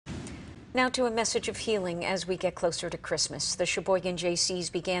Now to a message of healing as we get closer to Christmas. The Sheboygan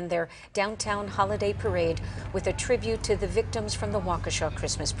Jaycees began their downtown holiday parade with a tribute to the victims from the Waukesha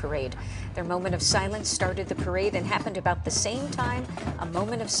Christmas parade. Their moment of silence started the parade and happened about the same time a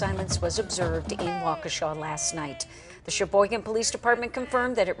moment of silence was observed in Waukesha last night. The Sheboygan Police Department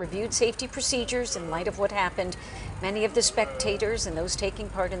confirmed that it reviewed safety procedures in light of what happened. Many of the spectators and those taking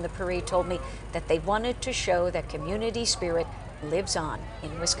part in the parade told me that they wanted to show that community spirit lives on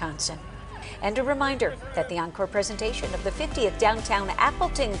in Wisconsin. And a reminder that the encore presentation of the 50th Downtown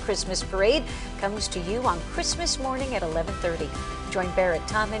Appleton Christmas Parade comes to you on Christmas morning at 11:30. Join Barrett,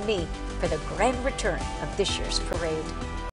 Tom, and me for the grand return of this year's parade.